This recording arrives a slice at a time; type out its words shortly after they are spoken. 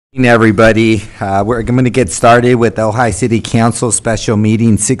Good evening, everybody. We're going to get started with the Ojai City Council special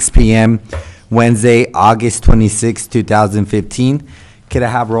meeting, 6 p.m. Wednesday, August 26, 2015. Could I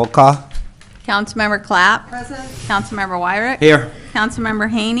have roll call? Councilmember Clapp. Present. Councilmember Wyrick. Here. Councilmember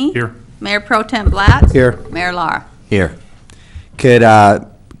Haney. Here. Mayor Pro Tem Blatz. Here. Mayor Lara. Here. Could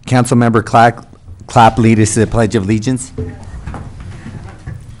Councilmember Clapp lead us to the Pledge of Allegiance?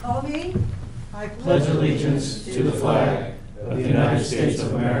 Call me. I Pledge allegiance to the flag of the United States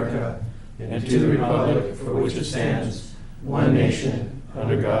of America and to the republic for which it stands, one nation,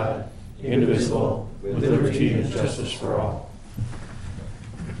 under God, indivisible, with liberty and justice for all.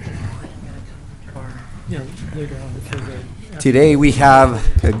 Today we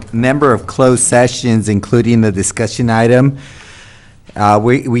have a number of closed sessions, including the discussion item.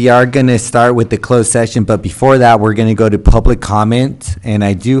 We are going to start with the closed session, but before that, we're going to go to public comment, and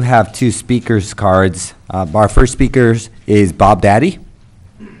I do have two speakers cards. Our first speaker is Bob Daddy.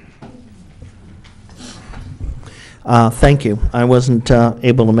 Thank you. I wasn't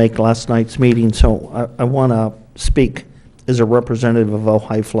able to make last night's meeting, so I want to speak as a representative of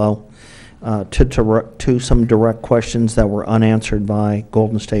Ojai Flow to some direct questions that were unanswered by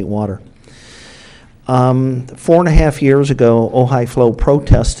Golden State Water. 4.5 years ago, Ojai Flow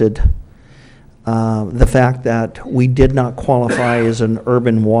protested the fact that we did not qualify as an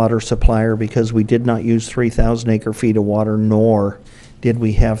urban water supplier because we did not use 3,000 acre-feet of water, nor did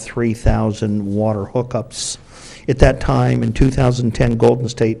we have 3,000 water hookups. At that time, in 2010, Golden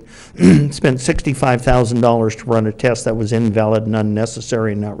State spent $65,000 to run a test that was invalid and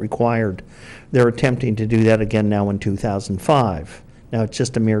unnecessary and not required. They're attempting to do that again now in 2005. Now, it's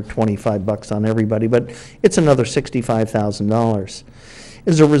just a mere $25 on everybody, but it's another $65,000.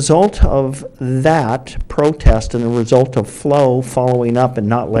 As a result of that protest and a result of Flow following up and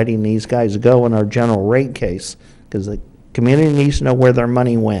not letting these guys go in our general rate case, because the community needs to know where their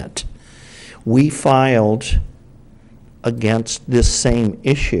money went, we filed against this same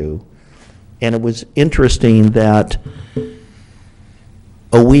issue. And it was interesting that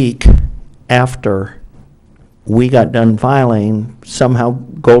a week after we got done filing, somehow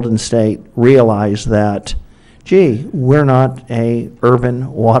Golden State realized that, gee, we're not a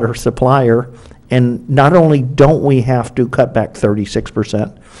urban water supplier, and not only don't we have to cut back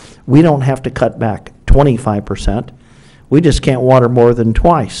 36%, we don't have to cut back 25%, we just can't water more than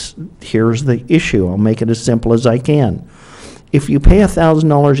twice. Here's the issue. I'll make it as simple as I can. If you pay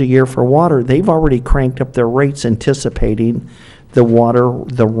 $1,000 a year for water, they've already cranked up their rates anticipating the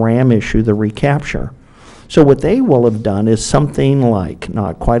RAM issue, the recapture. So what they will have done is something like,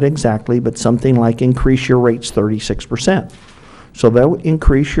 not quite exactly, but something like increase your rates 36%. So they'll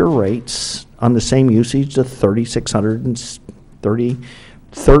increase your rates on the same usage to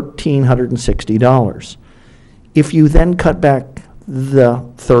 $1,360. If you then cut back the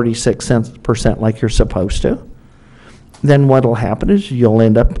 36% like you're supposed to, then what will happen is you'll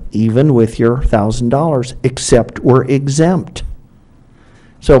end up even with your $1,000, except we're exempt.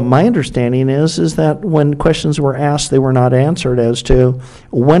 So my understanding is that when questions were asked, they were not answered as to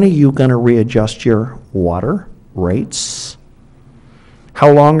when are you going to readjust your water rates?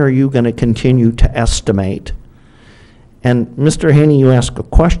 How long are you going to continue to estimate? And Mr. Haney, you asked a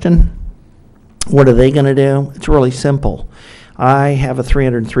question. What are they going to do? It's really simple. I have a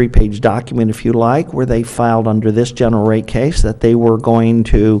 303-page document, if you like, where they filed under this general rate case that they were going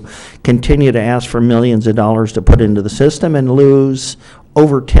to continue to ask for millions of dollars to put into the system and lose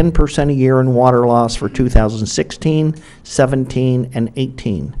over 10% a year in water loss for 2016, 17, and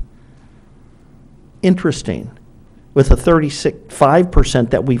 18. Interesting. With the 35%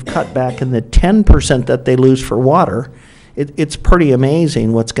 that we've cut back and the 10% that they lose for water, it's pretty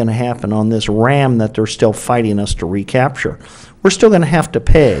amazing what's going to happen on this RAM that they're still fighting us to recapture. We're still going to have to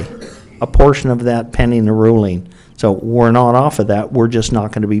pay a portion of that pending the ruling. So we're not off of that. We're just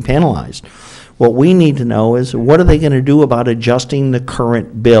not going to be penalized. What we need to know is what are they going to do about adjusting the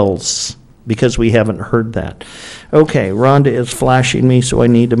current bills, because we haven't heard that. Okay, Rhonda is flashing me, so I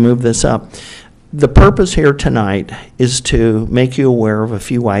need to move this up. The purpose here tonight is to make you aware of a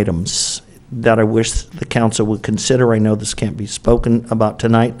few items that I wish the council would consider. I know this can't be spoken about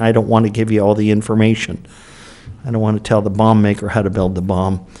tonight. I don't want to give you all the information. I don't want to tell the bomb maker how to build the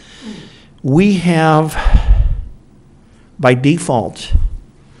bomb. We have, by default,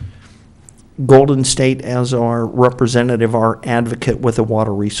 Golden State as our representative, our advocate with the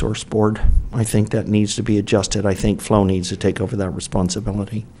Water Resource Board. I think that needs to be adjusted. I think Flow needs to take over that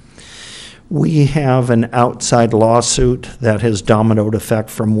responsibility. We have an outside lawsuit that has dominoed effect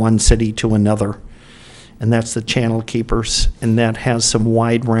from one city to another, and that's the Channel Keepers, and that has some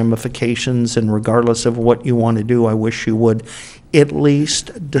wide ramifications, and regardless of what you want to do, I wish you would at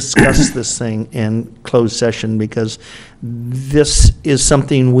least discuss this thing in closed session, because this is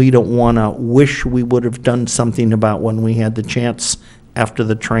something we don't want to wish we would have done something about when we had the chance after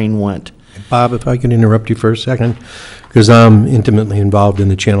the train went. Bob, if I can interrupt you for a second, because I'm intimately involved in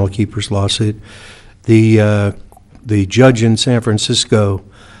the Channel Keepers lawsuit. The judge in San Francisco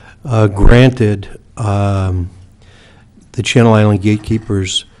granted the Channel Island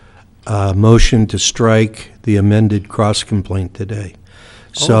Gatekeepers motion to strike the amended cross-complaint today.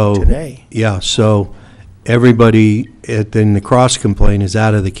 So, today. Yeah, so everybody in the cross-complaint is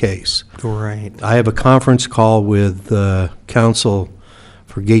out of the case. Great. I have a conference call with counsel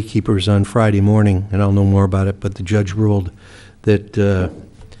for gatekeepers on Friday morning, and I'll know more about it, but the judge ruled that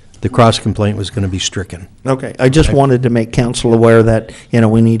the cross-complaint was going to be stricken. Okay, I just wanted to make council aware that,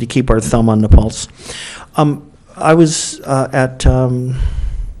 we need to keep our thumb on the pulse. I was at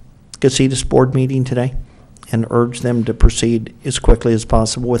Casitas board meeting today and urged them to proceed as quickly as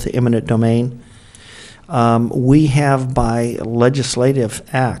possible with the eminent domain. We have by legislative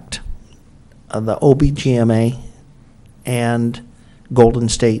act, the OBGMA and Golden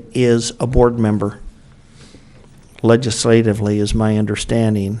State is a board member legislatively, is my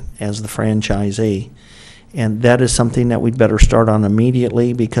understanding, as the franchisee. And that is something that we'd better start on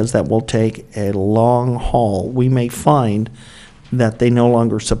immediately, because that will take a long haul. We may find that they no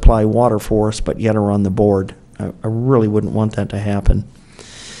longer supply water for us, but yet are on the board. I really wouldn't want that to happen.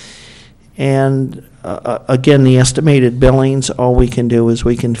 And again, the estimated billings, all we can do is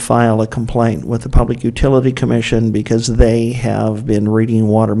we can file a complaint with the Public Utility Commission, because they have been reading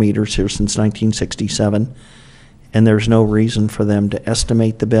water meters here since 1967, and there's no reason for them to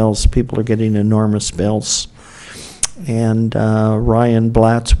estimate the bills. People are getting enormous bills. And Ryan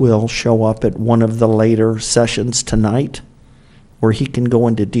Blatz will show up at one of the later sessions tonight, where he can go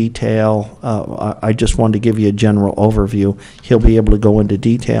into detail. I just wanted to give you a general overview. He'll be able to go into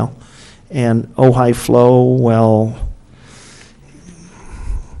detail. And Ojai Flow, well,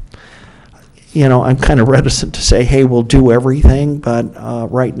 I'm kind of reticent to say, hey, we'll do everything, but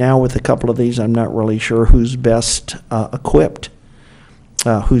right now with a couple of these, I'm not really sure who's best equipped,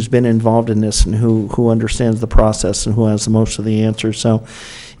 who's been involved in this, and who understands the process and who has the most of the answers. So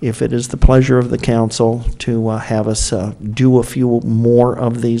if it is the pleasure of the council to have us do a few more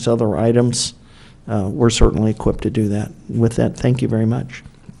of these other items, we're certainly equipped to do that. With that, thank you very much.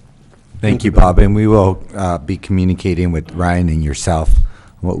 Thank you, Bob, and we will be communicating with Ryan and yourself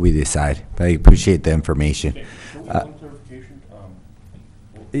on what we decide. But I appreciate the information. One clarification,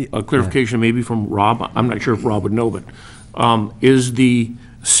 a clarification maybe from Rob. I'm not sure if Rob would know, but is the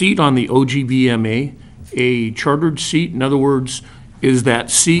seat on the OGBMA a chartered seat? In other words, is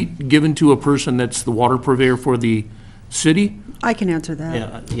that seat given to a person that's the water purveyor for the city? I can answer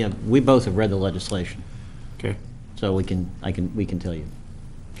that. Yeah, we both have read the legislation, Okay. so we can tell you.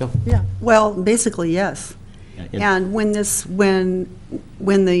 Go. Yeah, well, basically, yes. Yeah, it- And when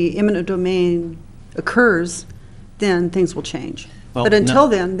the eminent domain occurs, then things will change. Well, But until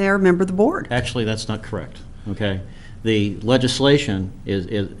no. then, they're a member of the board. Actually, that's not correct, okay? The legislation is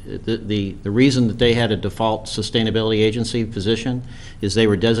the reason that they had a default sustainability agency position is they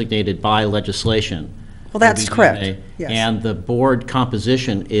were designated by legislation. Well, that's OBGMA, correct, yes. And the board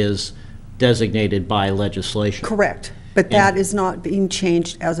composition is designated by legislation. Correct, but that is not being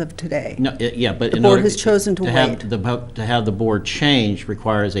changed as of today. No, yeah, but The in board order has chosen to have wait. to have the board change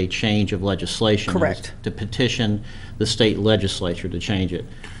requires a change of legislation. Correct. To petition the state legislature to change it.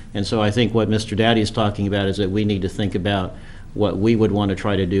 And so I think what Mr. Daddy is talking about is that we need to think about what we would want to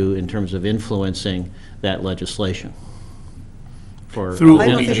try to do in terms of influencing that legislation for Through I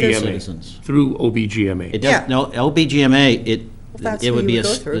don't think benefit of there's- citizens. Through OBGMA. It Yeah. does, no, LBGMA, that's it who would you be would a,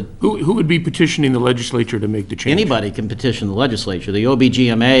 go through. Who would be petitioning the legislature to make the change? anybody can petition the legislature. The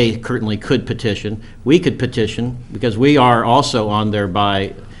OBGMA currently could petition. We could petition because we are also on there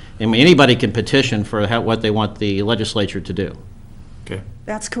by, I mean, anybody can petition for what they want the legislature to do. Okay.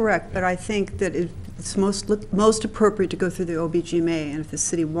 That's correct, but I think that it's most appropriate to go through the OBGMA, and if the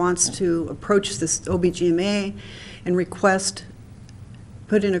city wants to approach this OBGMA and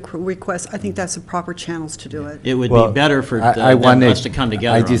put in a request, I think that's the proper channels to do it. It would Well, be better for I wanted- us to come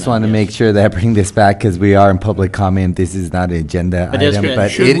together I on just that, want to yes. make sure that I bring this back because we are in public comment. This is not an agenda But that's item, good.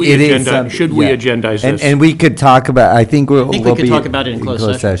 but Should we it is. should we agendize And, this? and we could talk about, I think we'll I think we'll we could be talk about it in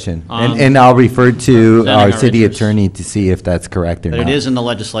closed session. And I'll refer to presenting our our city interests. attorney to see if that's correct or But not. it is in the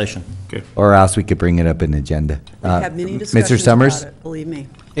legislation. Okay. Or else we could bring it up in agenda. We've had many Mr. discussions Summers? about it, believe me.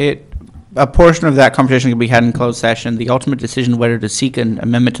 A portion of that conversation can be had in closed session. The ultimate decision whether to seek an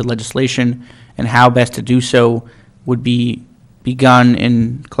amendment to legislation and how best to do so would be begun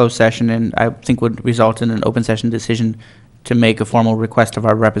in closed session, and I think would result in an open session decision to make a formal request of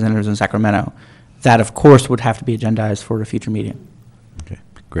our representatives in Sacramento. That, of course, would have to be agendized for a future meeting. Okay,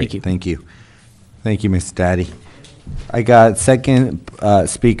 great. Thank you. Thank you. Thank you, Mr. Daddy. I got second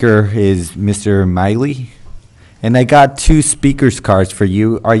speaker is Mr. Miley. And I got 2 speakers cards for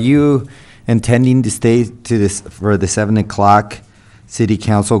you. Are you intending to stay to this for the 7 o'clock city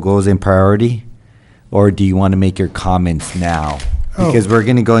council goals and priority? Or do you want to make your comments now? Because we're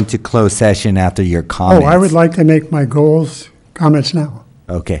going to go into closed session after your comments. Oh, I would like to make my comments now.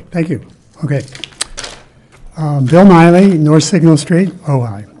 Okay. Thank you. Okay. Bill Miley, North Signal Street,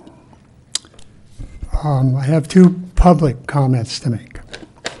 Ojai. I have 2 public comments to make.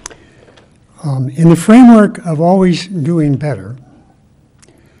 In the framework of always doing better,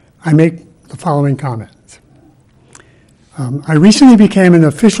 I make the following comments. I recently became an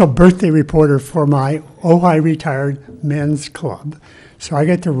official birthday reporter for my Ojai Retired Men's Club, so I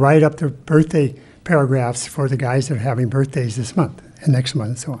get to write up the birthday paragraphs for the guys that are having birthdays this month and next month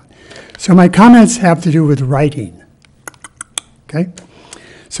and so on. So my comments have to do with writing, okay?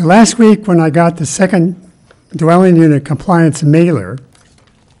 So last week when I got the second dwelling unit compliance mailer,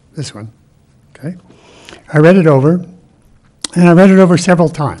 this one, okay, I read it over, and I read it over several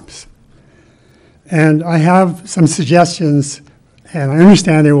times. And I have some suggestions, and I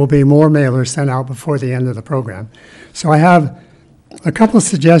understand there will be more mailers sent out before the end of the program. So I have a couple of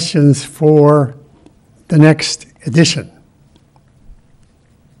suggestions for the next edition.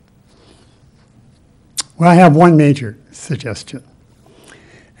 Well, I have one major suggestion,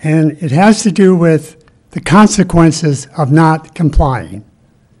 and it has to do with the consequences of not complying,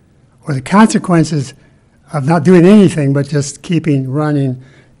 or the consequences of not doing anything but just keeping running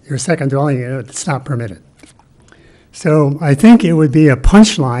your second dwelling unit. It's not permitted. So I think it would be a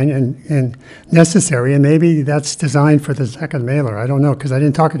punchline and necessary, and maybe that's designed for the second mailer. I don't know, because I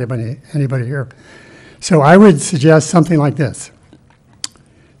didn't talk to anybody here. So I would suggest something like this.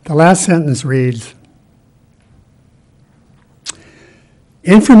 The last sentence reads,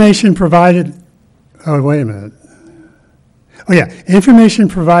 information provided, oh, wait a minute. Oh, yeah, information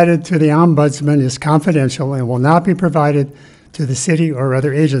provided to the ombudsman is confidential and will not be provided to the city or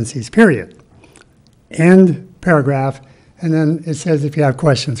other agencies, period. End paragraph, and then it says if you have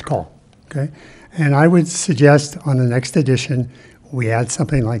questions, call, okay? And I would suggest on the next edition, we add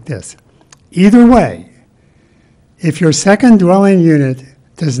something like this. Either way, if your second dwelling unit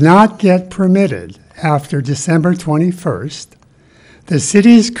does not get permitted after December 21st, the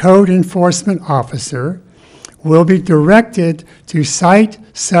city's code enforcement officer will be directed to cite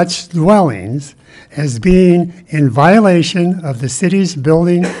such dwellings as being in violation of the city's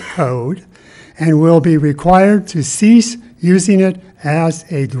building code and will be required to cease using it as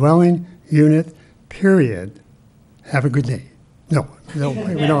a dwelling unit, period. Have a good day. No, we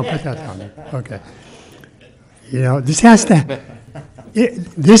don't put that down there. Okay. You know, this has to,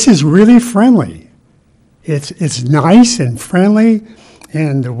 this is really friendly. It's nice and friendly,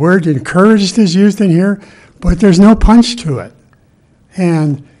 and the word encouraged is used in here, but there's no punch to it.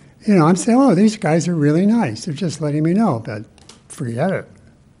 And, you know, I'm saying, oh, these guys are really nice. They're just letting me know, but forget it,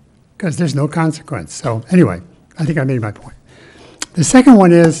 because there's no consequence. So anyway, I think I made my point. The second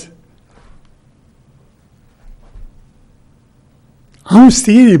one is, I don't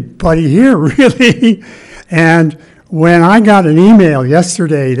see anybody here, really. And when I got an email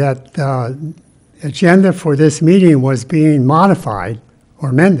yesterday that the agenda for this meeting was being modified or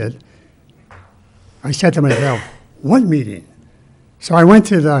amended, I said to myself, what meeting? So I went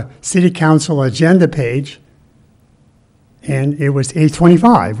to the City Council agenda page, and it was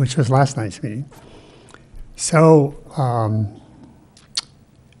 8:25, which was last night's meeting. So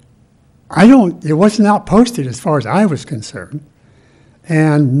it wasn't out posted as far as I was concerned.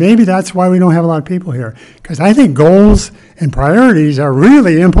 And maybe that's why we don't have a lot of people here, because I think goals and priorities are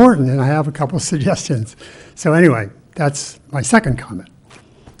really important, and I have a couple of suggestions. So anyway, that's my second comment.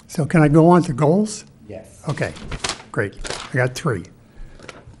 So can I go on to goals? Yes. Okay, great. I got 3.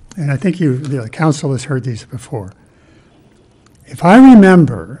 And I think the council has heard these before. If I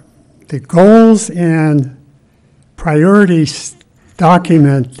remember, the goals and priorities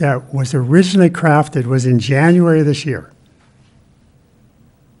document that was originally crafted was in January of this year.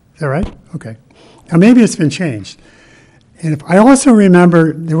 Is that right? Okay. Now maybe it's been changed. And if I also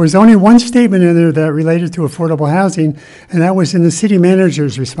remember, there was only one statement in there that related to affordable housing, and that was in the city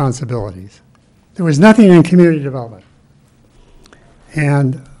manager's responsibilities. There was nothing in community development.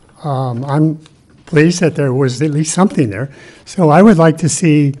 And I'm pleased that there was at least something there. So I would like to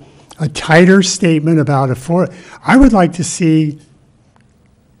see a tighter statement about I would like to see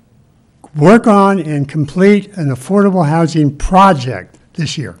work on and complete an affordable housing project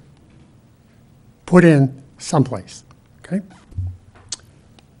this year. Put in someplace. okay?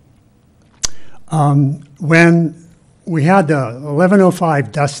 When we had the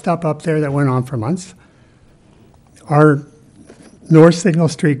 1105 dust up there that went on for months, our North Signal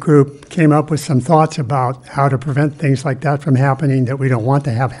Street group came up with some thoughts about how to prevent things like that from happening that we don't want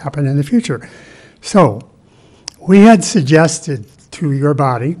to have happen in the future. So we had suggested to your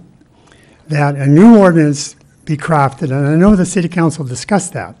body that a new ordinance be crafted, and I know the city council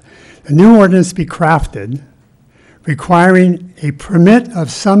discussed that. A new ordinance be crafted requiring a permit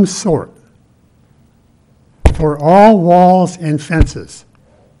of some sort for all walls and fences.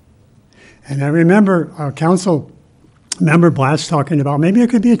 And I remember our council member Blatch talking about maybe it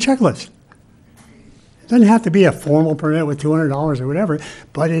could be a checklist. It doesn't have to be a formal permit with $200 or whatever,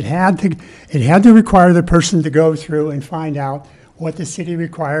 but it had to require the person to go through and find out what the city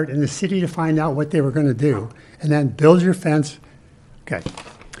required and the city to find out what they were going to do, and then build your fence. Okay.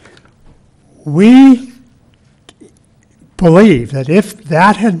 We believe that if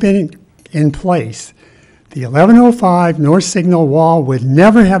that had been in place, the 1105 North Signal wall would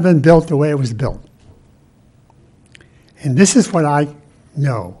never have been built the way it was built. And this is what I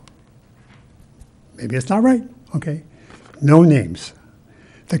know. Maybe it's not right, okay? No names.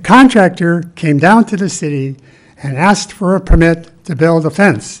 The contractor came down to the city and asked for a permit to build a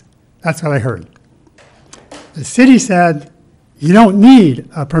fence. That's what I heard. The city said, you don't need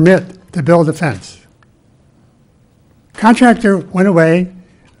a permit to build a fence. Contractor went away,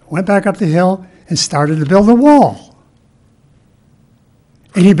 went back up the hill, and started to build a wall.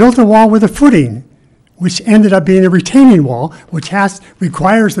 And he built a wall with a footing, which ended up being a retaining wall, which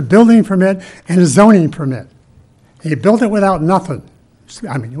requires a building permit and a zoning permit. He built it without nothing.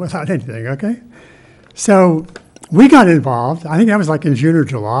 I mean, without anything, okay? So we got involved. I think that was like in June or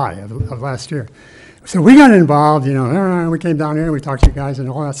July of last year. So we got involved, you know, we came down here, we talked to you guys and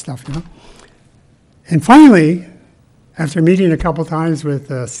all that stuff, you know. And finally, after meeting a couple times with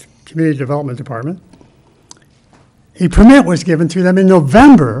the Community Development Department, a permit was given to them in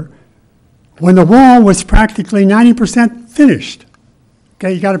November when the wall was practically 90% finished.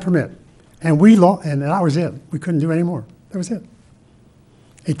 Okay, you got a permit. And and that was it. We couldn't do any more. That was it.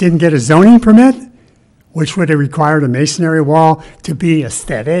 It didn't get a zoning permit, which would have required a masonry wall to be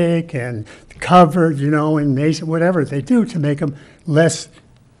aesthetic and covered, you know, in mason, whatever they do to make them less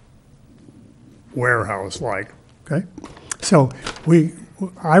warehouse-like, okay? So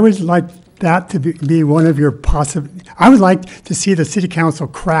I would like that to be one of your I would like to see the city council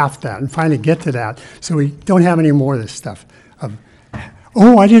craft that and finally get to that so we don't have any more of this stuff of,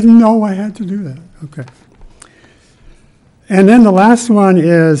 oh, I didn't know I had to do that. Okay. And then the last one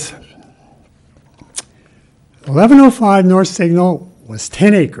is 1105 North Signal was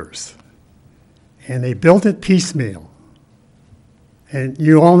 10 acres, and they built it piecemeal. And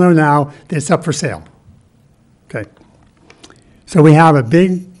you all know now that it's up for sale. Okay. So we have a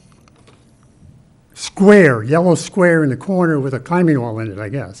big square, yellow square in the corner with a climbing wall in it, I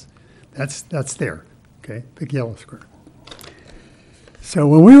guess. That's there, okay, big yellow square. So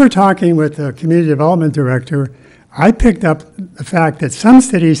when we were talking with the community development director, I picked up the fact that some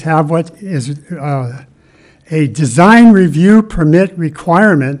cities have what is a design review permit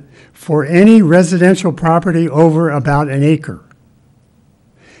requirement for any residential property over about an acre.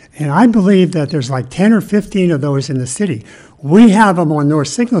 And I believe that there's like 10 or 15 of those in the city. We have them on North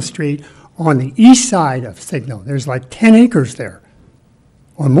Signal Street on the east side of Signal. There's like 10 acres there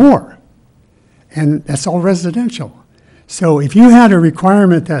or more. And that's all residential. So if you had a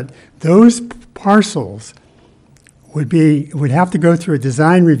requirement that those parcels would have to go through a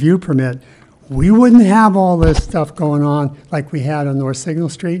design review permit, we wouldn't have all this stuff going on like we had on North Signal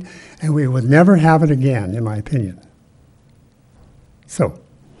Street, and we would never have it again, in my opinion. So,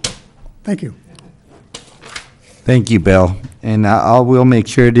 thank you. Thank you, Bill. And we'll make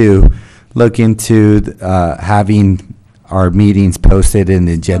sure to look into having our meetings posted in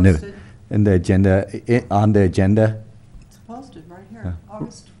the agenda. On the agenda. It's posted right here,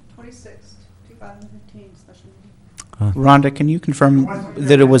 August 26th, 2015, special meeting. Rhonda, can you confirm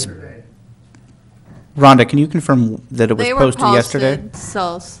that it was? Rhonda, can you confirm that it was They were posted yesterday?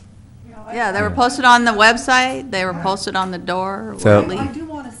 So, yeah, they were posted on the website, they were posted on the door. So- or I leaf. do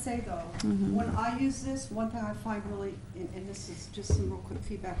want to say, though, when I use this, one thing I find really, and this is just some real quick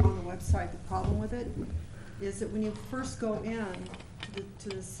feedback on the website, the problem with it is that when you first go in to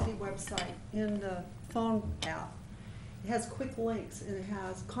the city website in the phone app, it has quick links, and it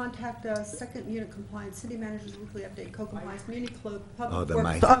has contact us, second unit compliance, city manager's weekly update, co-compliance, community club, public the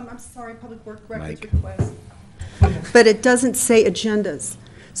works, mic. I'm sorry, public work records Mic. request. But it doesn't say agendas.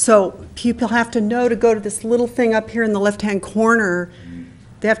 So people have to know to go to this little thing up here in the left-hand corner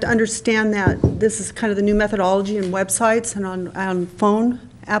They have to understand that this is kind of the new methodology in websites and on phone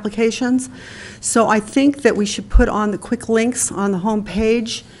applications. So I think that we should put on the quick links on the home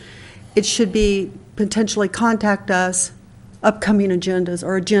page. It should be potentially contact us, upcoming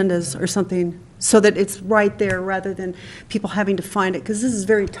agendas or something, so that it's right there rather than people having to find it, because this is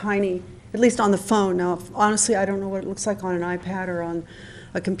very tiny, at least on the phone. Now, honestly, I don't know what it looks like on an iPad or on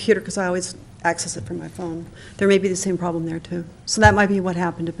a computer, because I always access it from my phone. There may be the same problem there, too. So that might be what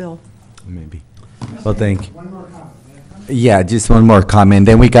happened to Bill. Maybe. Well, thank you. Yeah, just one more comment,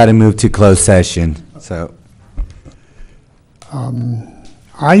 then we got to move to closed session, so.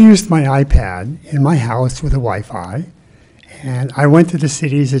 I used my iPad in my house with a Wi-Fi, and I went to the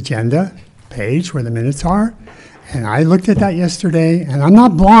city's agenda page where the minutes are, and I looked at that yesterday, and I'm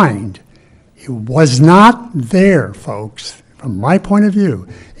not blind. It was not there, folks, from my point of view.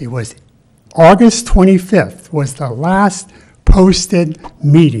 It was August 25th was the last posted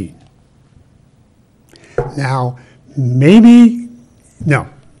meeting. Now, maybe, no,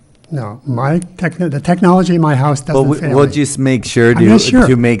 the technology in my house Well, doesn't fail we'll me. just make sure I'm not sure.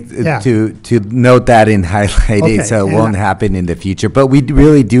 to make, Yeah. to note that and highlight Okay, it so it and won't happen in the future. But we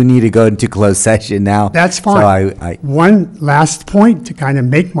really do need to go into closed session now. That's So fine. One last point to kind of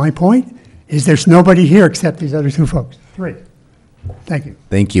make my point is there's nobody here except these other two folks. Three. Thank you.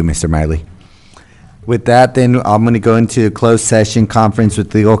 Thank you, Mr. Miley. With that, then, I'm going to go into a closed session conference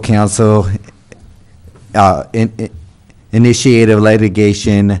with legal counsel, initiative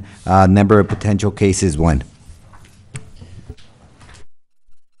litigation, number of potential cases, 1.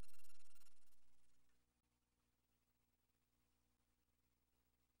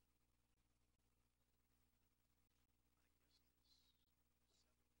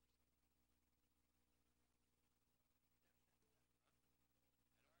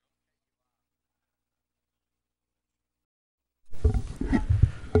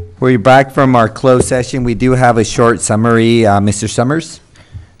 We're back from our closed session. We do have a short summary. Mr. Summers?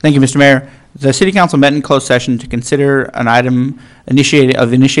 Thank you, Mr. Mayor. The City Council met in closed session to consider an item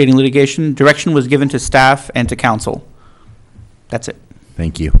initiating litigation. Direction was given to staff and to council. That's it.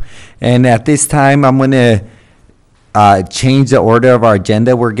 Thank you. And at this time, I'm going to change the order of our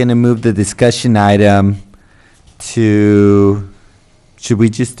agenda. We're going to move the discussion item to, should we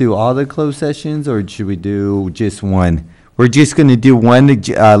just do all the closed sessions or should we do just one? We're just going to do one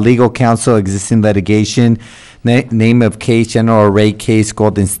legal counsel existing litigation, name of case, general rate case,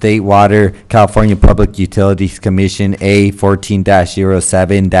 Golden State Water, California Public Utilities Commission, A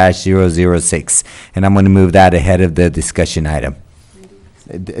 14-07-006. And I'm going to move that ahead of the discussion item.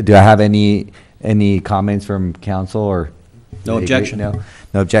 Do I have any comments from council or? No objection. No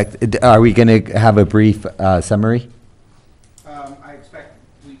object. Are we going to have a brief summary? I expect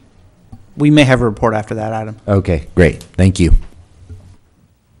we may have a report after that item. Okay, great. Thank you.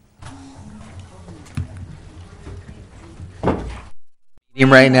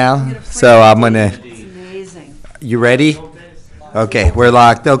 Right now, so I'm gonna. It's amazing. You ready? Okay, we're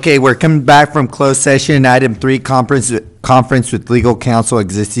locked. Okay, we're coming back from closed session. Item 3, conference with legal counsel,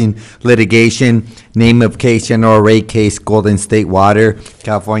 existing litigation, name of case, general rate case, Golden State Water,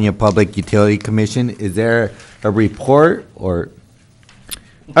 California Public Utility Commission. Is there a report or?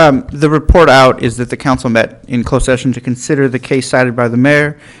 The report out is that the council met in closed session to consider the case cited by the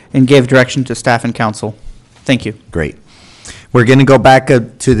mayor and gave direction to staff and council. Thank you. Great. We're going to go back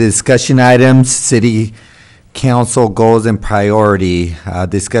up to the discussion items, city council goals and priority.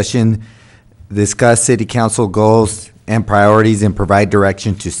 Discuss city council goals and priorities and provide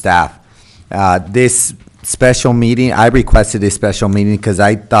direction to staff. This special meeting, I requested this special meeting because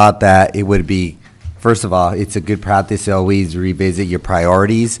I thought that it would be, first of all, it's a good practice to always revisit your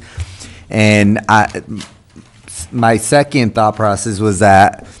priorities. And my second thought process was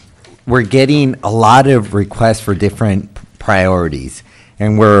that we're getting a lot of requests for different priorities,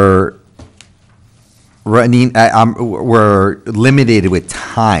 and we're limited with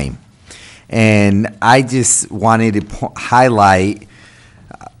time. And I just wanted to highlight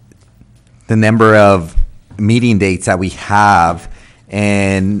the number of meeting dates that we have,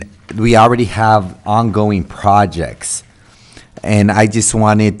 and we already have ongoing projects. And I just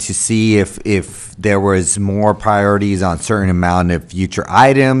wanted to see if there was more priorities on certain amount of future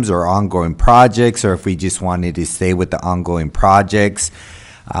items or ongoing projects, or if we just wanted to stay with the ongoing projects,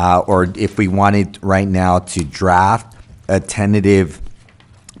 or if we wanted right now to draft a tentative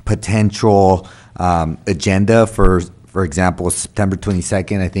potential agenda for example, September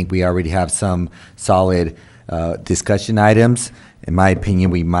 22nd. I think we already have some solid discussion items. In my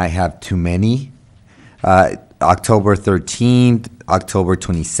opinion, we might have too many. October 13th, October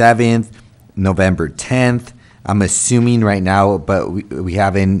 27th, November 10th, I'm assuming right now, but we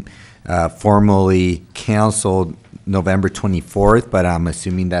haven't formally canceled November 24th, but I'm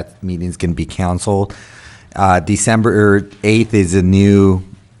assuming that meeting's going to be canceled. December 8th is a new,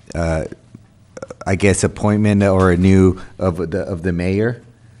 I guess, appointment or a new of the mayor.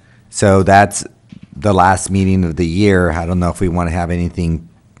 So that's the last meeting of the year. I don't know if we want to have anything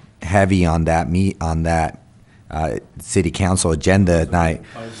heavy on that city council agenda at night.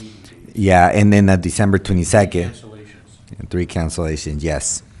 Yeah, and then December 22nd. And 3 cancellations,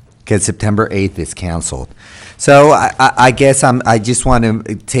 yes. Because September 8th is canceled. So I guess I just want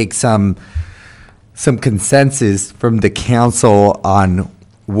to take some consensus from the council on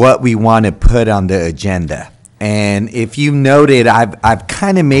what we want to put on the agenda. And if you noted, I've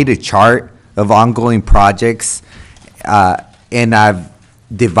kind of made a chart of ongoing projects, and I've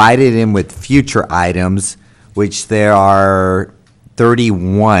divided them with future items, which there are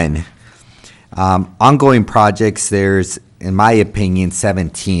 31. Ongoing projects, there's, in my opinion,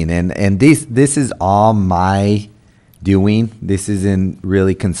 17. And this is all my doing. This isn't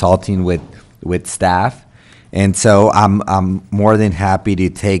really consulting with staff. And so I'm more than happy to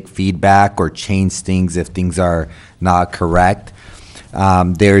take feedback or change things if things are not correct.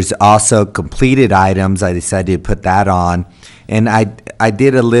 There's also completed items. I decided to put that on. And I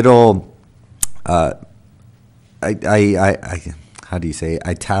did a little, how do you say,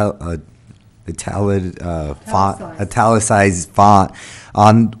 italicized font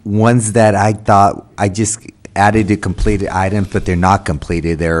on ones that I thought I just added to completed items, but they're not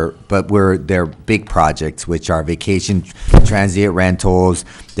completed. They're big projects, which are vacation transient rentals,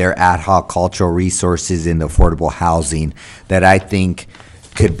 they're ad hoc cultural resources, and affordable housing that I think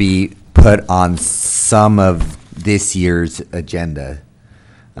could be put on some of this year's agenda.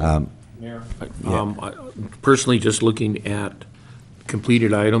 Mayor, personally, just looking at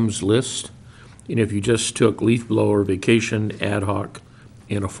completed items list, and if you just took leaf blower, vacation, ad hoc,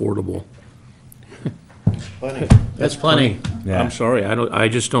 and affordable. That's plenty. Yeah. I'm sorry, I don't know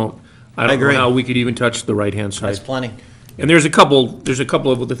agree. how we could even touch the right-hand That's side. plenty. And there's a couple of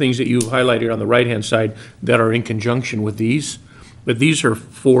the things that you highlighted on the right-hand side that are in conjunction with these, but these are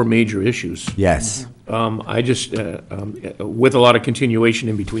 4 major issues. Yes. I just, with a lot of continuation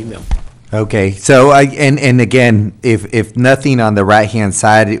in between them. Okay, so and again, if nothing on the right-hand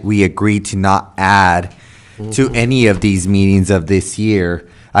side, we agree to not add to any of these meetings of this year.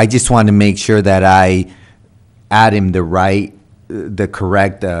 I just want to make sure that I add him the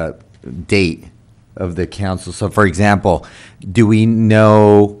correct date of the council. So for example, do we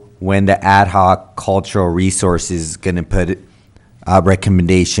know when the ad hoc cultural resources is going to put a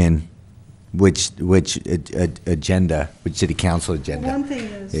recommendation, which agenda, which city council agenda? One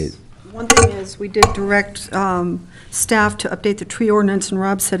thing is, we did direct staff to update the tree ordinance, and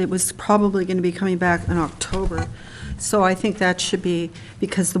Rob said it was probably going to be coming back in October. So I think that should be,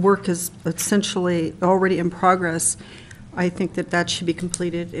 because the work is essentially already in progress, I think that should be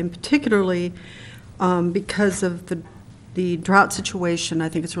completed, and particularly because of the drought situation, I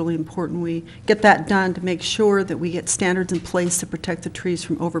think it's really important we get that done to make sure that we get standards in place to protect the trees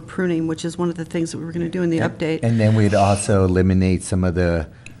from over pruning, which is one of the things that we were going to do in the update. And then we'd also eliminate some of the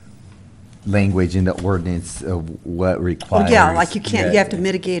language in the ordinance of what requires. Yeah, like you can't, you have to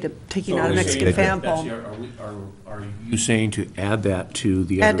mitigate it, taking out a Mexican fan That's- palm. Are you saying to add that to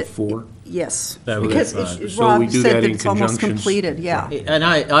the Add other it- 4? Yes, That would be because fine. So we Rob do said that that in it's almost conjunctions? completed, yeah. And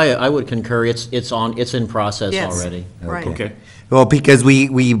I would concur, it's in process Yes. already. Right. Okay. Well, because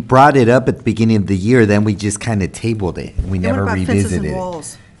we brought it up at the beginning of the year, then we just kind of tabled it. We And what never about fences revisited and it.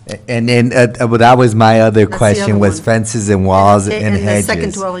 walls? And then, well, that was my other the question, other was one. fences and walls and And the second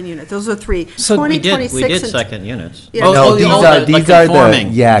hedges. dwelling unit, those are 3. So We 20, did 26, and- second units. Yeah. Oh, No, oh, these oh, are, the these are the,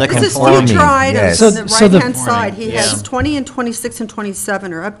 conforming. yeah, The This is conforming, future items, yes. on the So the- right-hand side, he has Yeah. 20 and 26 and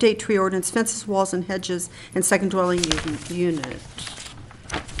 27 are update tree ordinance, fences, walls, and hedges, and second dwelling unit.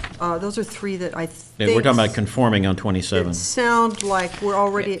 Those are 3 that I think. Yeah, we're talking about conforming on 27. It sound like we're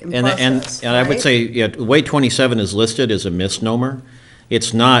already in And process, I would right? say, yeah, the way 27 is listed is a misnomer.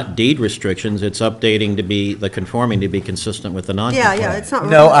 It's not deed restrictions, it's updating to be, the conforming to be consistent with the Yeah, non-conforming. yeah, it's not.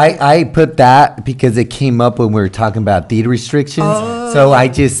 No, I put that because it came up when we were talking about deed restrictions. So I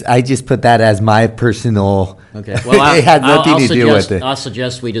just put that as my personal, Okay, well, it had nothing to do with it. I'll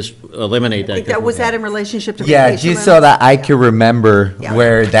suggest we just eliminate that. I think that was that in relationship to Yeah, vacation just so that I rentals? can remember Yeah.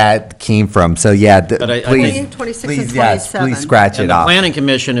 where that came from. So yeah, But I please, think- 26 and please, yes, 27. please scratch And it the off. planning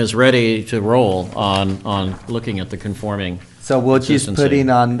commission is ready to roll on looking at the conforming. So we'll just put Consistency. in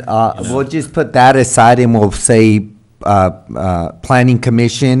on, we'll just put that aside and we'll say, planning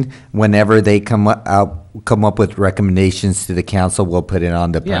commission, whenever they come up with recommendations to the council, we'll put it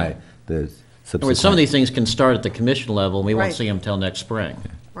on the, Yeah. Some of subsequent. these things can start at the commission level, and we won't Right. see them till next spring.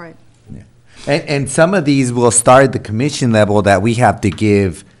 Right. And some of these will start at the commission level that we have to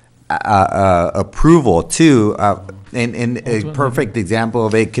give approval to. And a perfect example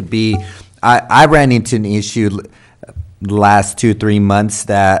of it could be, I ran into an issue the last 2-3 months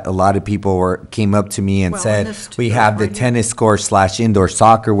that a lot of people came up to me and Well, said, and this we too, have the right here. tennis court / indoor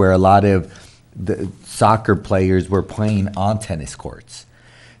soccer where a lot of the soccer players were playing on tennis courts.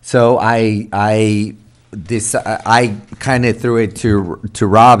 So I kind of threw it to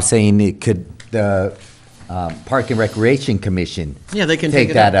Rob, saying it could, the Park and Recreation Commission Yeah, they can take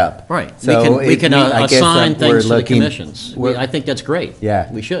it that up. Right. So We can I guess assign that we're things to the looking- commissions. I think that's great.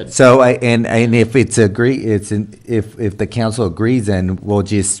 Yeah. We should. So, and if if the council agrees, then we'll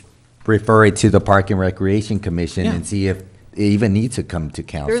just refer it to the Park and Recreation Commission Yeah. and see if it even needs to come to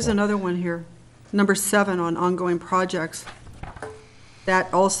council. There's another one here, number 7 on ongoing projects.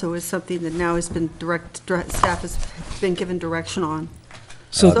 That also is something that now has been staff has been given direction on.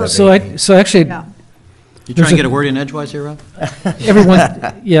 So So- actually, Yeah. You trying There's to a- get a word in edgewise here, Rob? everyone,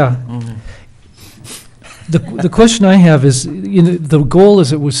 yeah. The question I have is, the goal,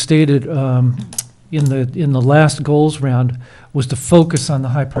 as it was stated in the last goals round, was to focus on the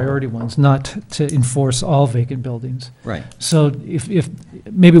high priority ones, not to enforce all vacant buildings. Right. So if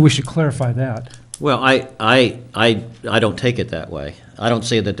maybe we should clarify that. Well, I don't take it that way. I don't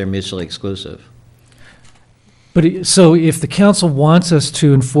say that they're mutually exclusive. But, so if the council wants us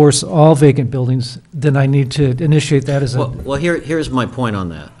to enforce all vacant buildings, then I need to initiate that as a, Well, here's my point on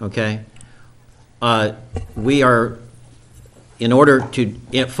that, okay? We are, in order to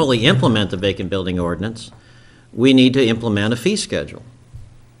fully implement the vacant building ordinance, we need to implement a fee schedule.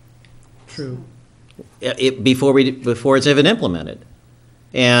 True. Before it's even implemented.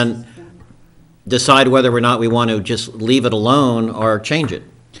 And decide whether or not we want to just leave it alone or change it.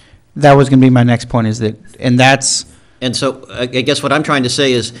 That was going to be my next point, is that, and that's, And so I guess what I'm trying to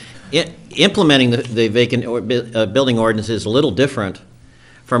say is implementing the vacant building ordinance is a little different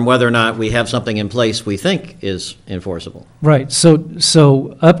from whether or not we have something in place we think is enforceable. Right, so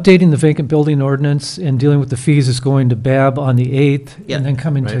updating the vacant building ordinance and dealing with the fees is going to BAB on the 8th, Yeah. and then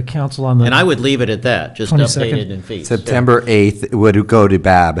coming to Right. council on the. And I would leave it at that, just 22nd. updated in fees. September 8th would go to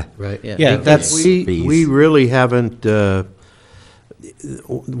BAB. Right. yeah, big that's, fees. We really haven't,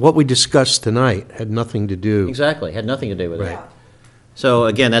 what we discussed tonight had nothing to do. Exactly, had nothing to do with it. Right. So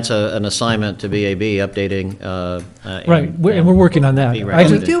again, that's an assignment to BAB, updating. Right, and we're working on that. Be I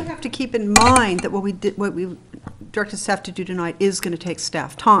But we just- do have to keep in mind that what we directed staff to do tonight is going to take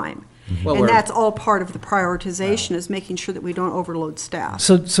staff time. Well, And we're- that's all part of the prioritization, is making sure that we don't overload staff.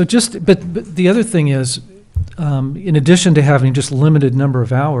 So just, but the other thing is, in addition to having just limited number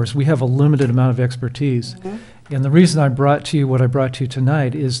of hours, we have a limited amount of expertise. And the reason I brought to you what I brought to you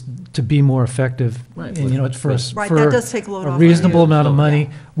tonight is to be more effective. Right. And, it's for Right, for that does take a load off our reasonable hands. amount of money,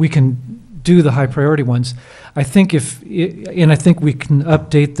 we can do the high priority ones. I think and I think we can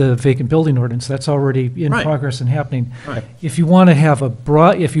update the vacant building ordinance, that's already in Right. progress and happening. Right. If you want to have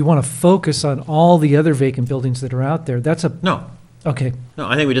if you want to focus on all the other vacant buildings that are out there, that's No, okay. no,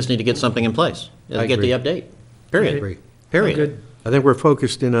 I think we just need to get something in place. I Get the agree. update, period. Agree. Period. Good. I think we're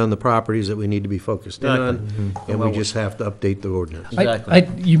focused in on the properties that we need to be focused in on, and Well, we just have to update the ordinance. Exactly.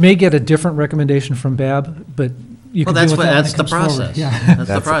 You may get a different recommendation from BAB, but you Well, can deal with that when that's it the comes forward. process. Yeah. That's the That's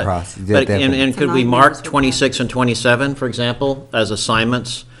the process. process. Yeah, But, definitely. and could we mark 26 and 27, for example, as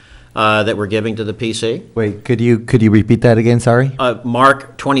assignments that we're giving to the PC? Wait, could you repeat that again, sorry?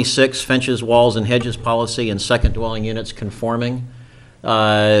 Mark 26, fences, walls, and hedges policy and second dwelling units conforming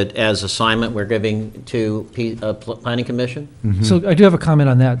as assignment we're giving to Planning Commission? So I do have a comment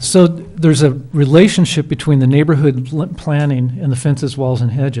on that. So there's a relationship between the neighborhood planning and the fences, walls,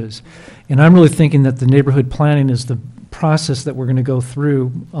 and hedges. And I'm really thinking that the neighborhood planning is the process that we're going to go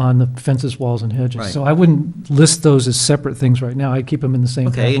through on the fences, walls, and hedges. Right. So I wouldn't list those as separate things right now. I'd keep them in the same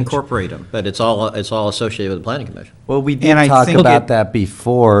Okay, package. incorporate them, but it's all associated with the Planning Commission. Well, we And did I talk think about it- that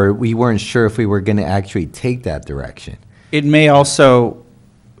before. We weren't sure if we were going to actually take that direction. it may also,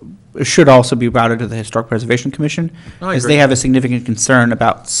 it should also be routed to the Historic Preservation Commission, I as agree. they have a significant concern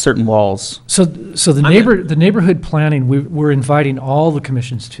about certain walls. So the neighborhood planning, we're inviting all the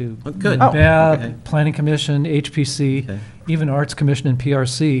commissions to. Oh, good. Oh, BAB, okay. Planning Commission, HPC, Okay. even Arts Commission and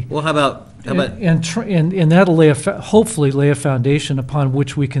PRC. Well, how about, And that'll hopefully lay a foundation upon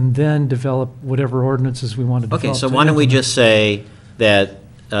which we can then develop whatever ordinances we want to develop. okay, so to why don't we implement. just say that,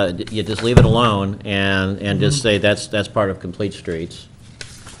 you just leave it alone and just say that's part of complete streets,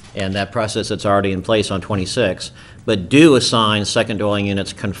 and that process that's already in place on 26, but do assign second dwelling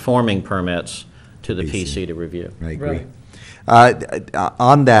units conforming permits to the PC to review. I agree. Right.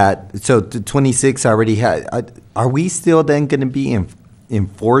 On that, so the 26 already had, are we still then going to be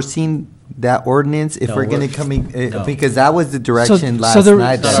enforcing that ordinance if No, we're going to we're- come, no. because that was the direction so last there-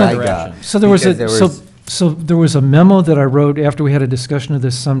 night that so- I got. So there was Because so there was a memo that I wrote after we had a discussion of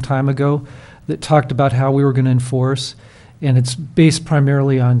this some time ago that talked about how we were going to enforce, and it's based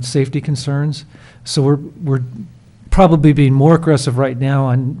primarily on safety concerns. So we're probably being more aggressive right now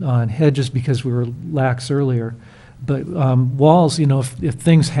on hedges because we were lax earlier. But walls, you know, if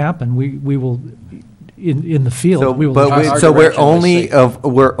things happen, we will, in the field, So, we will. but Our so direction was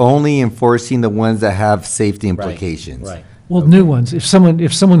we're only enforcing the ones that have safety implications. Right. Well, new ones. If someone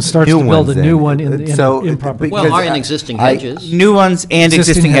starts New to build ones a new then. one in So, an improper. because Well, are in I- existing I- hedges. New ones and Existing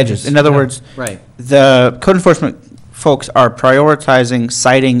existing hedges, hedges. In other yeah. words, Right. the code enforcement folks are prioritizing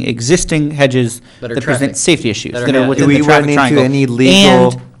citing existing hedges That are that traffic- present safety issues, that are that are hazardous. within Do the we traffic run into triangle. any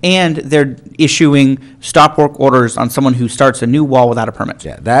legal- And they're issuing stop work orders on someone who starts a new wall without a permit.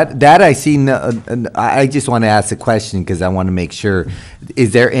 Yeah, that I see, I just want to ask a question because I want to make sure.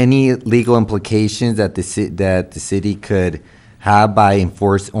 Is there any legal implications that the city could have by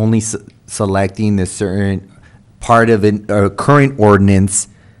only selecting a certain part of a current ordinance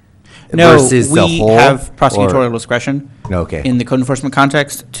No, versus the we whole? have or- prosecutorial discretion. Okay. In the code enforcement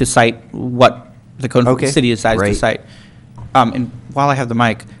context to cite what the code Okay, city decides to great. cite. And while I have the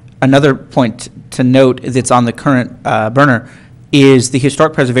mic, another point to note that's on the current burner is the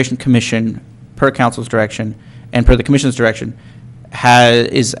Historic Preservation Commission, per council's direction and per the commission's direction,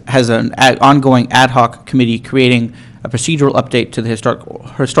 has an ongoing ad hoc committee creating a procedural update to the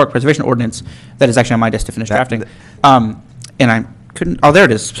historic preservation ordinance that is actually on my desk to finish That- drafting. And I couldn't, oh, there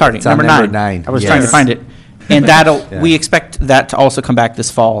it is, sorry, It's on number number 9. nine, I was trying to yes. find it. And Yeah. we expect that to also come back this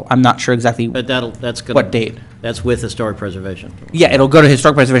fall. I'm not sure exactly But that's gonna. what date. That's with historic preservation. Yeah, it'll go to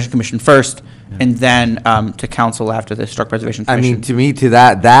Historic Preservation Commission first, and then to council after the Historic Preservation I Commission. mean, to me,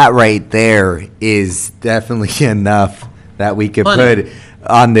 that right there is definitely enough that we could Plenty. put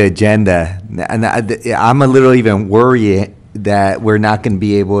on the agenda. And I'm a little even worried that we're not going to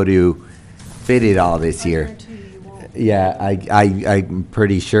be able to fit it all this year. Yeah, I'm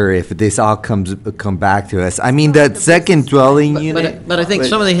pretty sure if this all come back to us. I mean, the second dwelling unit. But I think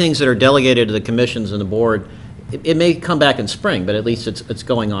some of the things that are delegated to the commissions and the board, it may come back in spring, but at least it's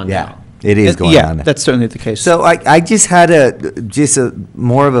going on Yeah, now. it is going Yeah, on. that's certainly the case. So I just had a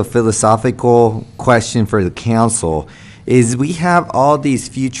more of a philosophical question for the council, is we have all these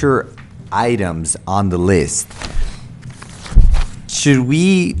future items on the list. Should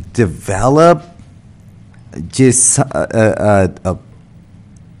we develop just a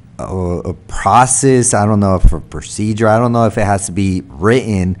process? I don't know if a procedure, I don't know if it has to be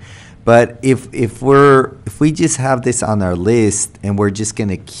written, but if we just have this on our list and we're just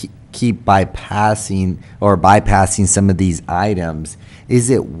gonna keep bypassing some of these items, is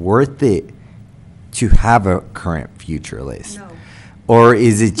it worth it to have a current future list? No. Or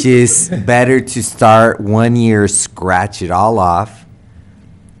is it just better to start 1 year, scratch it all off,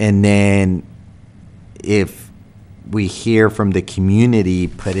 and then if we hear from the community,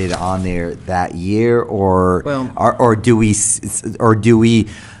 put it on there that year, or Well- or do we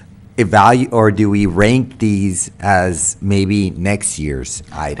evaluate, or do we rank these as maybe next year's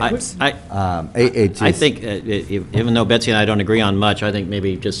items? I Just- think, even though Betsy and I don't agree on much, I think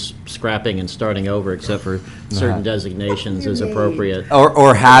maybe just scrapping and starting over, except for certain designations is appropriate.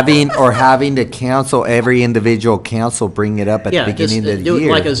 Or having the council, every individual council bring it up at the Yeah, just beginning of the do year.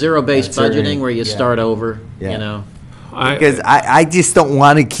 it like a zero-based At certain- budgeting where you yeah. start over, Yeah. you know? Because I just don't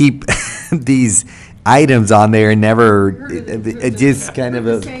want to keep these items on there and never, it just kind of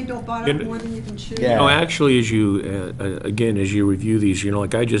a, Saying don't buy more than you can chew. Yeah. No, actually, as you, again, as you review these,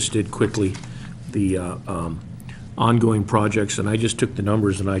 like I just did quickly, the ongoing projects, and I just took the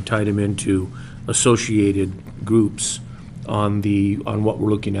numbers and I tied them into associated groups on what we're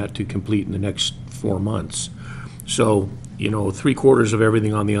looking at to complete in the next 4 months. So, 3/4 of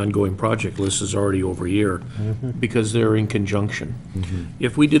everything on the ongoing project list is already over here because they're in conjunction.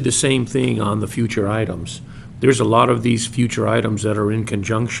 If we did the same thing on the future items, there's a lot of these future items that are in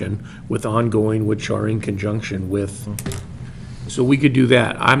conjunction with ongoing, which are in conjunction with. So we could do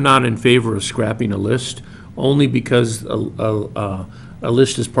that. I'm not in favor of scrapping a list, only because a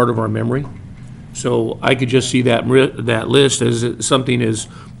list is part of our memory. So I could just see that list as something is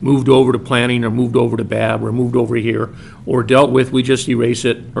moved over to planning, or moved over to BAB, or moved over here, or dealt with, we just erase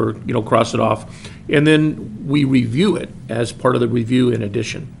it, or, cross it off. And then we review it as part of the review in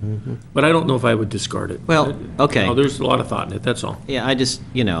addition. But I don't know if I would discard it. Well, okay. There's a lot of thought in it, that's all. Yeah, I just,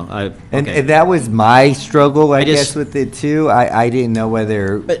 and okay. that was my struggle, I I just- guess, with it too. I didn't know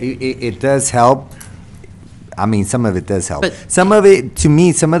whether, But- it does help. I mean, some of it does help. But- Some of it, to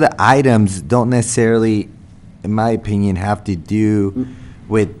me, some of the items don't necessarily, in my opinion, have to do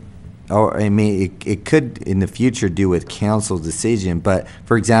with, or, I mean, it could in the future do with council's decision, but,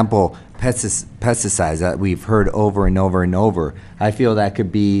 for example, pesticides that we've heard over and over and over, I feel that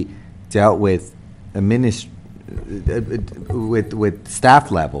could be dealt with with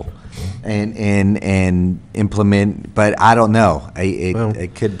staff level and implement, but I don't know. Well,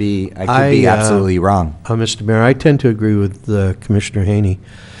 It could be, I could be absolutely wrong. Mr. Mayor, I tend to agree with Commissioner Haney.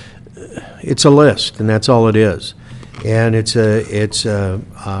 It's a list, and that's all it is. And it's a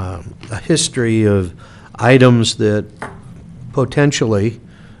history of items that potentially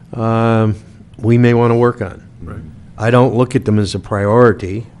we may want to work on. Right. I don't look at them as a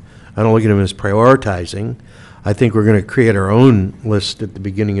priority. I don't look at them as prioritizing. I think we're going to create our own list at the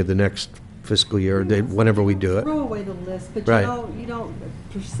beginning of the next fiscal year, whenever we do it. Throw away the list, but Right. you don't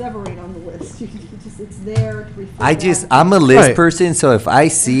perseverate on the list. You just, it's there to reflect. I'm a list Right. person, so if I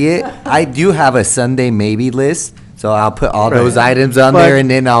see it, I do have a Sunday maybe list, so I'll put all those Right. items on But- there, and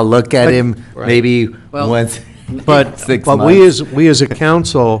then I'll look at but- him Right. maybe Well- once. But, 6 but months. we as a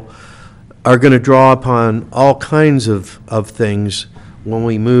council are going to draw upon all kinds of things when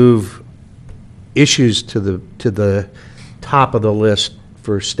we move issues to the top of the list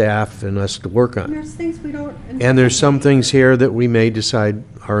for staff and us to work And on. there's things we don't. And there's some things here that we may decide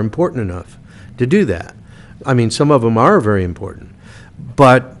are important enough to do that. I mean, some of them are very important,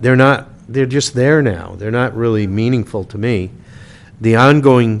 but they're just there now. They're not really meaningful to me. The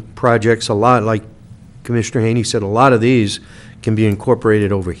ongoing projects, a lot, like Commissioner Haney said, a lot of these can be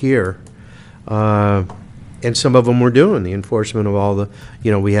incorporated over here. And some of them we're doing, the enforcement of all the,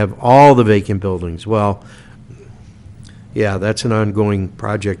 we have all the vacant buildings. Well, yeah, that's an ongoing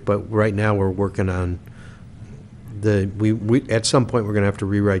project, but right now we're working on we at some point, we're going to have to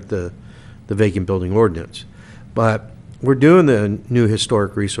rewrite the vacant building ordinance. But we're doing the new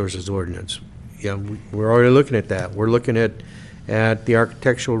historic resources ordinance. Yeah, we're already looking at that. We're looking at the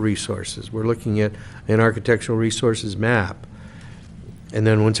architectural resources. We're looking at an architectural resources map. And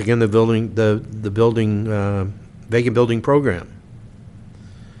then, once again, the vacant building program.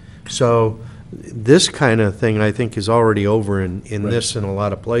 So this kind of thing, I think, is already over in this in a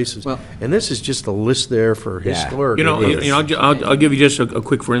lot of places. Well- And this is just a list there for Yeah. historic. I'll give you just a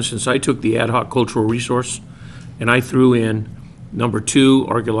quick, for instance, I took the ad hoc cultural resource, and I threw in number 2,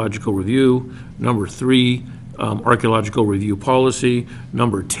 archaeological review, number 3, archaeological review policy,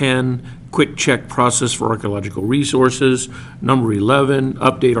 number 10, quick check process for archaeological resources, number 11,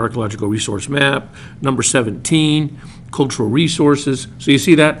 update archaeological resource map, number 17, cultural resources. So you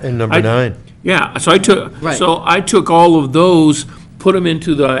see that? And number 9. Yeah, Right. so I took all of those, put them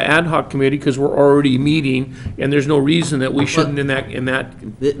into the ad hoc committee, because we're already meeting, and there's no reason that we shouldn't in that,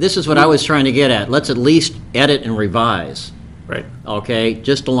 This is what I was trying to get at. Let's at least edit and revise, right? okay,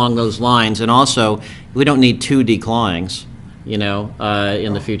 just along those lines. And also, we don't need 2 declines, in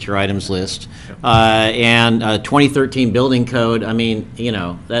the future items list. And 2013 building code, I mean,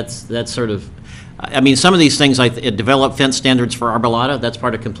 that's sort of, some of these things, develop fence standards for Arbolata, that's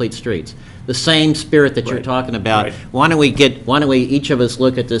part of Complete Streets. The same spirit that you're Right. talking about. Right. Why don't we, each of us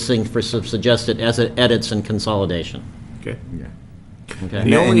look at this thing for some suggested edits and consolidation? Okay. Okay?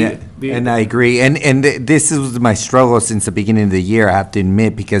 The only- And I agree, and this is my struggle since the beginning of the year, I have to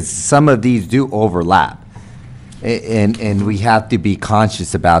admit, because some of these do overlap. And we have to be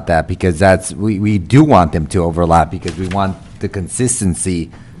conscious about that, because we do want them to overlap, because we want the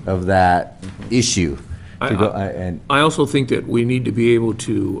consistency of that issue. to go- and I also think that we need to be able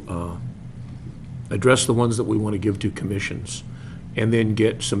to address the ones that we want to give to commissions, and then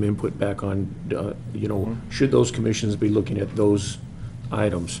get some input back on, should those commissions be looking at those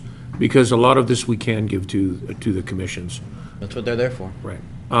items? Because a lot of this we can give to the commissions. That's what they're there for. Right.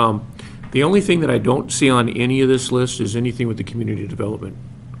 The only thing that I don't see on any of this list is anything with the community development.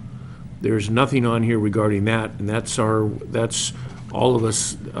 There's nothing on here regarding that, and that's all of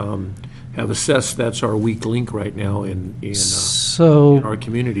us have assessed, that's our weak link right now in So, our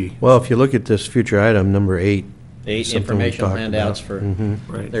community. Well, if you look at this future item, number 8. 8 something we've informational talked handouts about. for,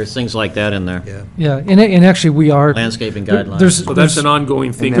 Right. there's things like that in there. Yeah. yeah, and actually, we are. Landscaping there- guidelines. There's, So that's there's, an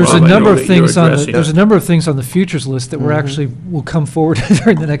ongoing thing. there's a Bob, I know number of that you're things on, addressing. there's a number of things on the futures list that we're actually, will come forward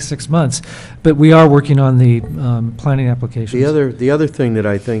during the next 6 months, but we are working on the planning applications. The other thing that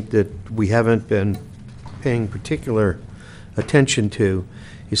I think that we haven't been paying particular attention to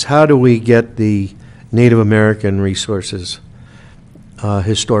is how do we get the Native American resources,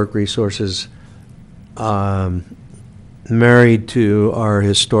 historic resources, married to our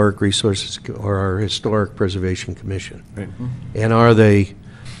historic resources or our Historic Preservation Commission? Right. And are they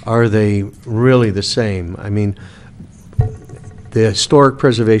are they really the same? I mean, the Historic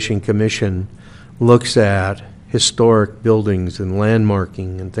Preservation Commission looks at historic buildings and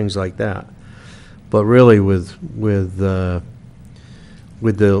landmarking and things like that. But really with the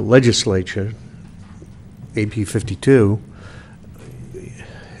legislature, AP 52,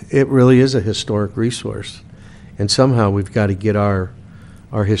 it really is a historic resource. And somehow we've got to get our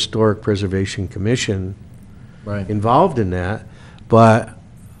Historic Preservation Commission involved in that. But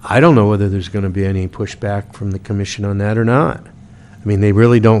I don't know whether there's going to be any pushback from the commission on that or not. I mean, they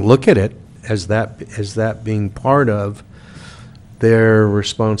really don't look at it as that being part of their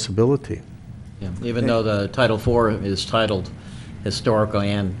responsibility. Yeah, even though the Title IV is titled Historical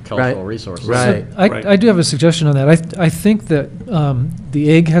and Cultural Resources. Right. So I do have a suggestion on that. I think that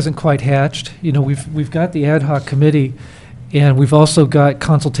the egg hasn't quite hatched. You know, we've got the ad hoc committee, and we've also got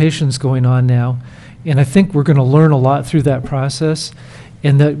consultations going on now. And I think we're going to learn a lot through that process,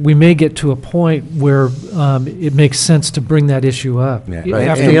 and that we may get to a point where it makes sense to bring that issue up. Yeah. Right.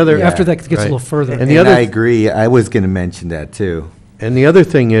 After, And the other- after that gets Right. a little further. And the other I agree. I was going to mention that too. And the other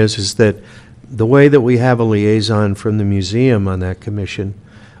thing is that the way that we have a liaison from the museum on that commission,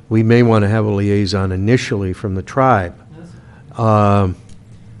 we may want to have a liaison initially from the tribe.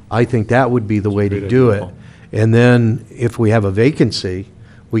 I think that would be the way to Great do idea, it. And then if we have a vacancy,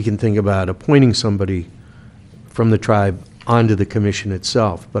 we can think about appointing somebody from the tribe onto the commission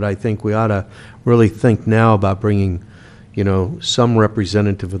itself. But I think we ought to really think now about bringing, you know, some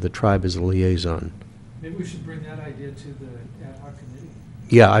representative of the tribe as a liaison. Maybe we should bring that idea to the ad hoc committee.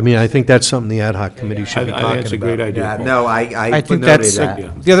 Yeah, I mean, I think that's something the ad hoc committee should be I think talking it's a great about. idea. Yeah, Paul. no, I I think noted that's,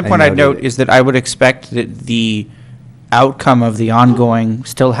 that. the other point I'd noted note is that I would expect that the outcome of the ongoing,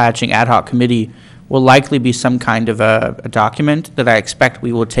 still hatching ad hoc committee will likely be some kind of a document that I expect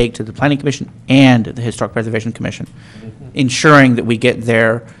we will take to the Planning Commission and the Historic Preservation Commission, ensuring that we get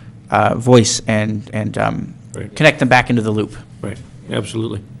their voice and Right. connect them back into the loop. Right,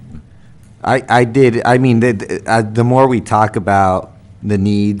 absolutely. I did, I mean, the more we talk about the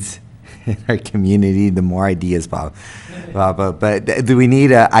needs in our community, the more ideas pop up. But do we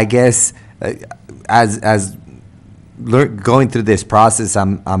need I guess, as going through this process,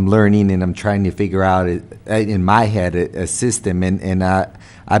 I'm learning and I'm trying to figure out in my head a system, and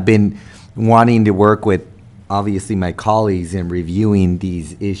I've been wanting to work with obviously my colleagues in reviewing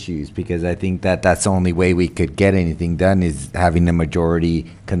these issues, because I think that that's the only way we could get anything done is having a majority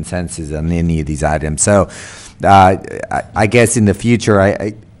consensus on any of these items. So I guess in the future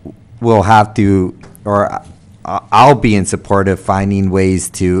I will have to, or I'll be in support of finding ways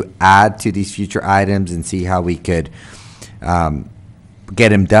to add to these future items and see how we could get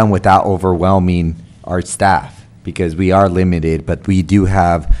them done without overwhelming our staff, because we are limited, but we do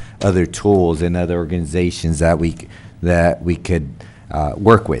have other tools and other organizations that we could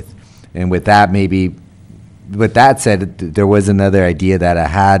work with. And with that, maybe, with that said, there was another idea that I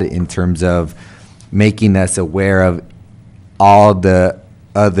had in terms of making us aware of all the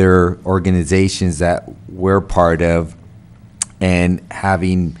other organizations that we're part of, and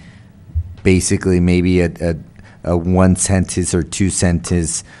having basically maybe a one sentence or two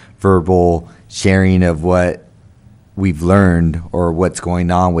sentence verbal sharing of what we've learned or what's going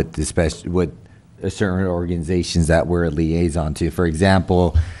on with with certain organizations that we're a liaison to. For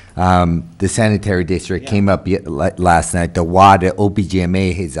example, the sanitary district came up last night. The WADA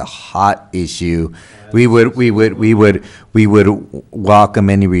OBGMA is a hot issue. We would welcome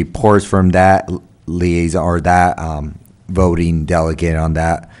any reports from that liaison or that voting delegate on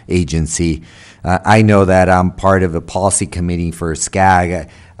that agency. I know that I'm part of a policy committee for SCAG.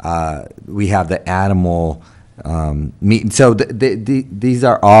 We have the animal meeting. So these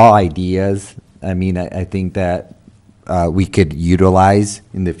are all ideas. I mean, I think that we could utilize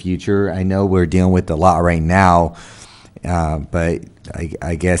in the future. I know we're dealing with a lot right now, but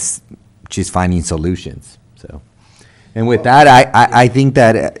I guess just finding solutions. So, and with that, I think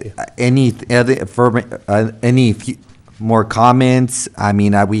that any more comments? I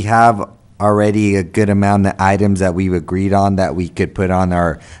mean, we have already a good amount of items that we've agreed on that we could put on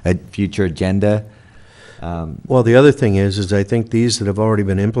our future agenda. Well, the other thing is I think these that have already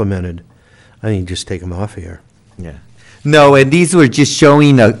been implemented, I think just take them off here. Yeah. No, and these were just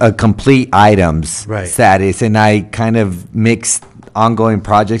showing a complete items Right. status, and I kind of mixed ongoing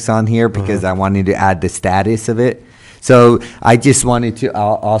projects on here because I wanted to add the status of it. So I just wanted to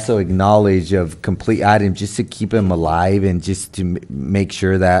also acknowledge of complete items just to keep them alive and just to make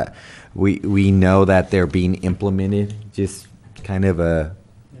sure that we know that they're being implemented. Just kind of a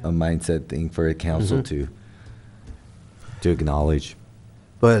mindset thing for a council to acknowledge.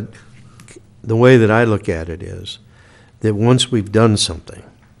 But the way that I look at it is that once we've done something,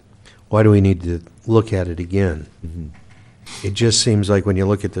 why do we need to look at it again? It just seems like when you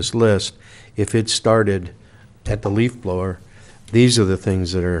look at this list, if it started at the leaf blower, these are the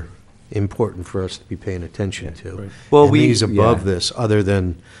things that are important for us to be paying attention to. right. Well, And we- these above yeah. this, other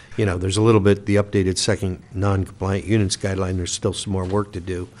than, there's a little bit, the updated second non-compliant units guideline, there's still some more work to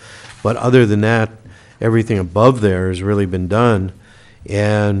do. But other than that, everything above there has really been done,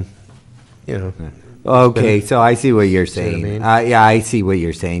 and, Okay, so I see what you're See what I saying. mean? Yeah, I see what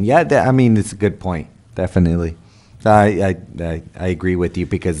you're saying. Yeah, I mean, it's a good point, definitely. I agree with you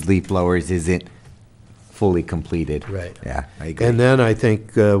because leaf blowers isn't fully completed. Right. Yeah, I agree. And then I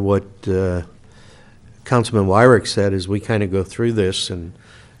think what Councilman Wyrick said is we kind of go through this and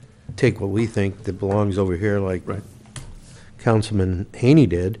take what we think that belongs over here, like Right. Councilman Haney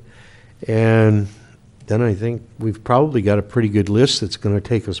did, and then I think we've probably got a pretty good list that's going to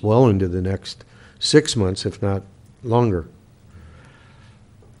take us well into the next 6 months, if not longer.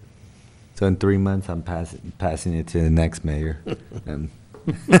 So in 3 months, I'm passing it to the next mayor.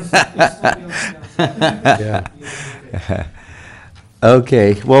 Yeah.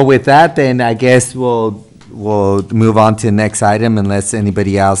 Okay, well, with that, then I guess we'll move on to the next item unless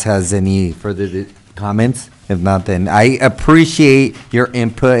anybody else has any further comments. If not, then I appreciate your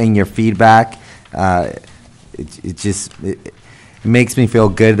input and your feedback. It makes me feel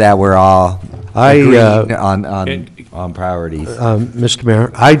good that we're all agreeing on priorities. Mr.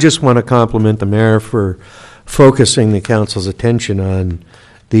 Mayor, I just want to compliment the mayor for focusing the council's attention on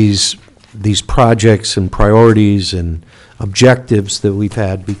these projects and priorities and objectives that we've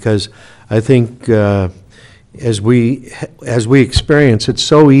had, because I think as we experience, it's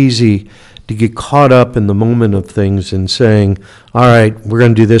so easy to get caught up in the moment of things and saying, all right, we're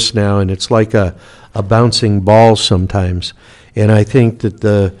going to do this now, and it's like a bouncing ball sometimes. And I think that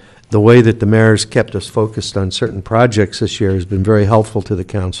the way that the mayor's kept us focused on certain projects this year has been very helpful to the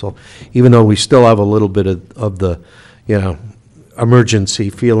council, even though we still have a little bit of the, emergency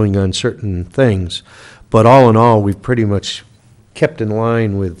feeling on certain things. But all in all, we've pretty much kept in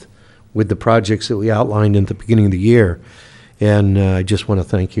line with the projects that we outlined at the beginning of the year. And I just want to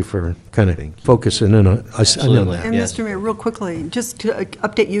thank you for kind of focusing in on us on Absolutely. that. And Yes. Mr. Mayor, real quickly, just to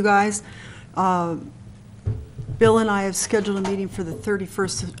update you guys, Bill and I have scheduled a meeting for the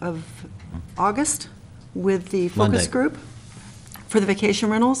 31st of August with the focus Monday. group for the vacation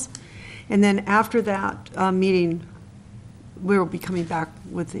rentals. And then after that meeting, we'll be coming back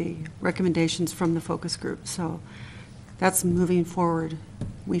with the recommendations from the focus group. So that's moving forward.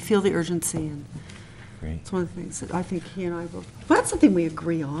 We feel the urgency, and Great. it's one of the things that I think he and I will, well, that's something we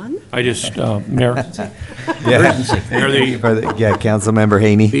agree on. I just, Mayor, Yeah, Councilmember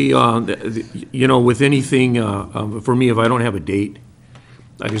Haney. with anything, for me, if I don't have a date,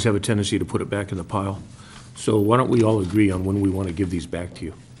 I just have a tendency to put it back in the pile. So why don't we all agree on when we want to give these back to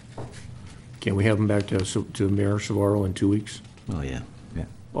you? Can we have them back to Mayor Savaro in 2 weeks, Oh, yeah.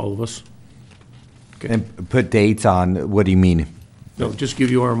 all of us? And put dates on, what do you mean? No, just give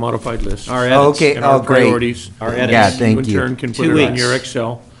you our modified list. Our edits. Okay, And our great. priorities. Our edits. Yeah, thank You you. in turn can 2 put it on weeks. your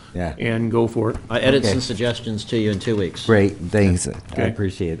Excel Yeah. and go for it. Edits Okay. and suggestions to you in 2 weeks. Great, thanks. I Okay.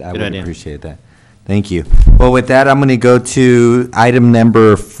 appreciate it. I Good would idea. appreciate that. Thank you. Well, with that, I'm going to go to item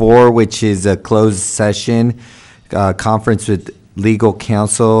number 4, which is a closed session, conference with legal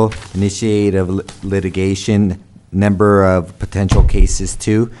counsel, initiate of litigation, number of potential cases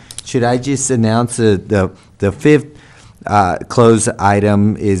too. Should I just announce the fifth closed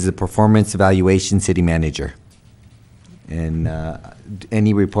item is the performance evaluation city manager? And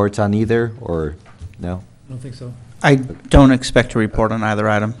any reports on either, or no? I don't think so. I don't expect to report on either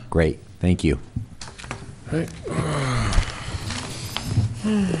item. Great, thank you. Have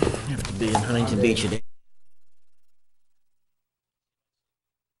to be in Huntington Beach today.